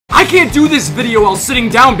can't do this video while sitting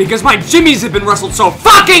down because my jimmies have been wrestled so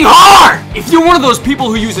fucking hard! If you're one of those people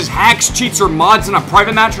who uses hacks, cheats, or mods in a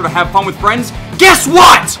private match or to have fun with friends, guess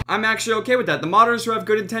what? I'm actually okay with that. The modders who have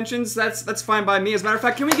good intentions, that's fine by me. As a matter of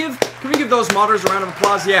fact, can we give those modders a round of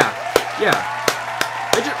applause? Yeah.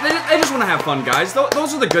 They just want to have fun, guys.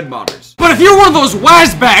 Those are the good modders. But if you're one of those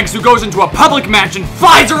wazbags who goes into a public match and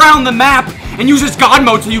flies around the map and uses God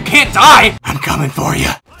mode so you can't die, I'm coming for you.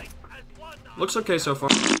 Looks okay so far.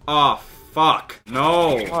 Oh, fuck.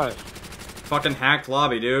 No. What? Fucking hacked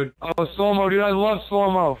lobby, dude. Oh, slow-mo, dude. I love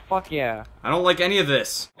slow-mo. Fuck yeah. I don't like any of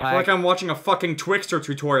this. I feel like I'm watching a fucking Twixter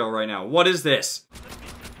tutorial right now. What is this?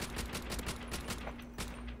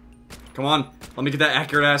 Come on. Let me get that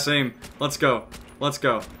accurate ass aim. Let's go. Let's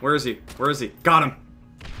go. Where is he? Where is he? Got him.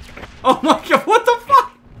 Oh my god, what the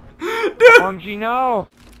fuck? Dude! OMG, no!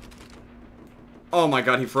 Oh my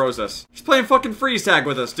god, he froze us. He's playing fucking freeze tag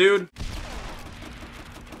with us, dude.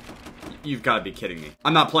 You've gotta be kidding me.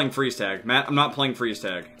 I'm not playing freeze tag, Matt. I'm not playing freeze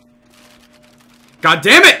tag. God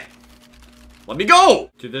damn it! Let me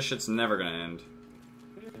go! Dude, this shit's never gonna end.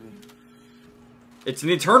 It's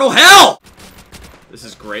an eternal hell! This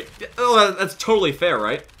is great. Oh, that's totally fair,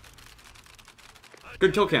 right?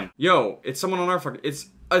 Good kill cam. Yo, it's someone on our fucking...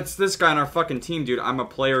 It's this guy on our fucking team, dude. I'm a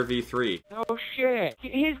player V3. Oh shit.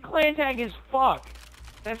 His clan tag is fuck.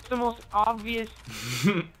 That's the most obvious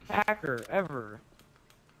hacker ever.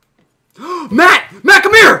 Matt! Matt,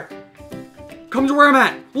 come here! Come to where I'm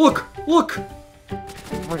at. Look! Look!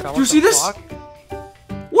 Oh my God, do you see this? Fuck?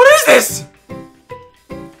 What is this?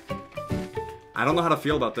 I don't know how to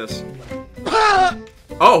feel about this.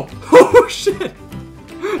 Oh! Oh shit!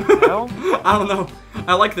 No? I don't know.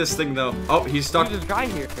 I like this thing though. Oh, he's stuck. There's this guy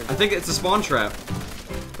here. I think it's a spawn trap.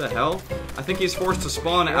 What the hell? I think he's forced to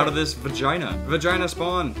spawn out of this vagina. Vagina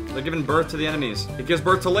spawn. They're giving birth to the enemies. It gives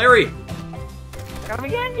birth to Larry. Got him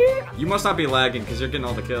again, dude. You must not be lagging because you're getting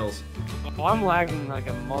all the kills. Oh, I'm lagging like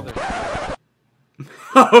a mother.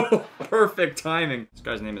 Oh, perfect timing. This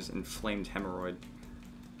guy's name is Inflamed Hemorrhoid.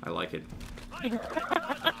 I like it.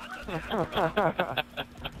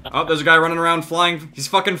 Oh, there's a guy running around flying. He's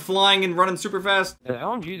fucking flying and running super fast. The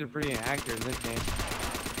LMGs are pretty accurate in this game.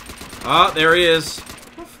 Oh, there he is.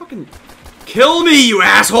 Oh, fucking kill me, you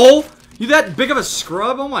asshole! You that big of a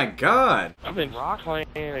scrub? Oh my god. I've been playing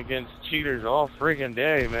against cheaters all freaking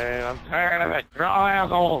day, man. I'm tired of it. They're all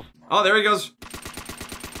assholes. Oh, there he goes.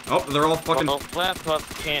 Oh, they're all fucking... Oh, Flat Pup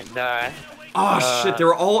can't die. Oh, shit, they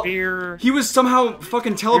were all... Fear. He was somehow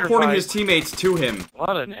fucking teleporting his teammates to him.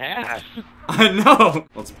 What an ass. I know.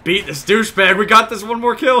 Let's beat this douchebag. We got this one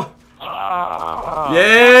more kill. Ah.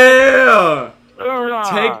 Yeah! Hoorah.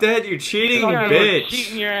 Take that, you cheating guys bitch. were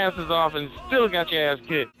cheating your asses off and still got your ass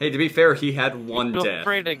kicked. Hey, to be fair, he had one Feel death.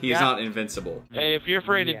 free to He's not invincible. Hey, if you're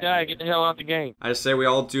afraid to die, get the hell out the game. I say we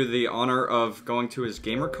all do the honor of going to his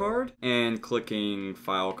Gamercard and clicking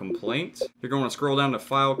File Complaint. You're going to scroll down to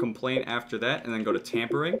File Complaint after that, and then go to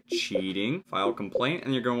Tampering, Cheating, File Complaint,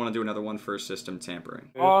 and you're going to want to do another one for System Tampering.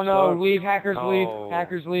 Oh no, leave, hackers leave,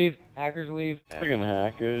 hackers leave, hackers leave. Freaking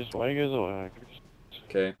hackers. Why you guys are hackers?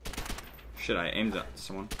 Okay. Shit, I aimed at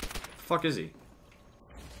someone. The fuck is he?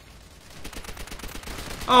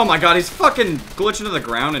 Oh my god, he's fucking glitching to the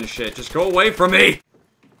ground and shit. Just go away from me!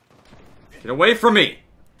 Get away from me!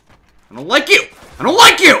 I don't like you! I don't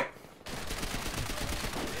like you!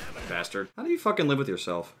 Bastard. How do you fucking live with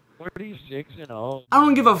yourself? 46-0. I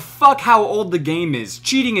don't give a fuck how old the game is.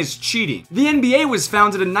 Cheating is cheating. The NBA was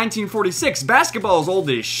founded in 1946. Basketball is old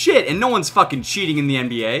as shit, and no one's fucking cheating in the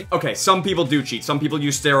NBA. Okay, some people do cheat. Some people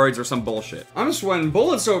use steroids or some bullshit. I'm sweating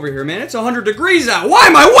bullets over here, man. It's 100 degrees out. Why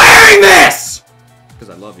am I wearing this?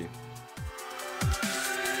 Because I love you.